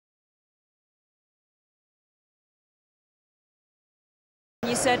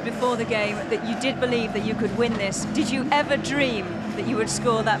you said before the game that you did believe that you could win this. Did you ever dream that you would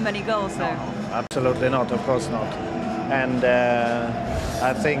score that many goals, though? No, absolutely not, of course not. And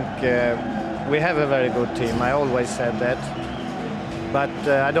I think we have a very good team. I always said that. But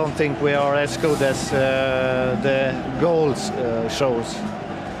I don't think we are as good as the goals shows.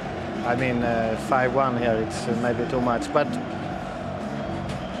 I mean, 5-1 here, it's maybe too much. But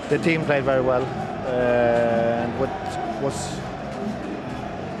the team played very well. And what was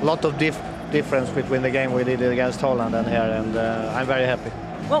a lot of difference between the game we did against Holland and here, and I'm very happy.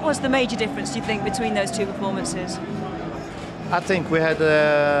 What was the major difference, do you think, between those two performances? I think we had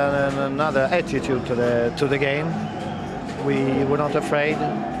another attitude to the game. We were not afraid.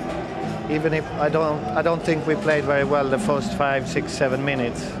 Even if I don't think we played very well the first 5, 6, 7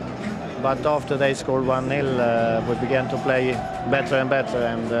 minutes. But after they scored 1-0, we began to play better and better,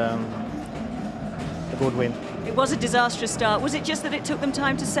 and a good win. It was a disastrous start. Was it just that it took them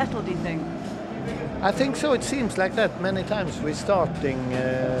time to settle, do you think? I think so. It seems like that many times. We're starting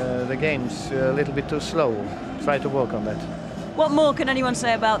the games a little bit too slow. Try to work on that. What more can anyone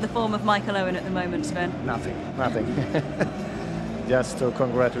say about the form of Michael Owen at the moment, Sven? Nothing. Just to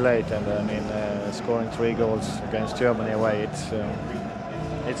congratulate, and I mean, scoring 3 goals against Germany away,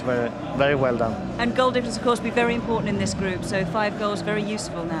 it's very, very well done. And goal difference, of course, will be very important in this group, so 5 goals very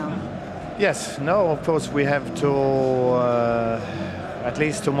useful now. Yes, no, of course we have to, at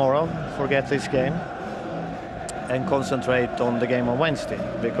least tomorrow, forget this game and concentrate on the game on Wednesday,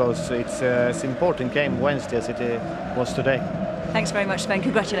 because it's an important game Wednesday as it was today. Thanks very much, Sven.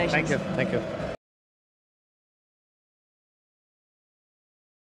 Congratulations. Thank you. Thank you.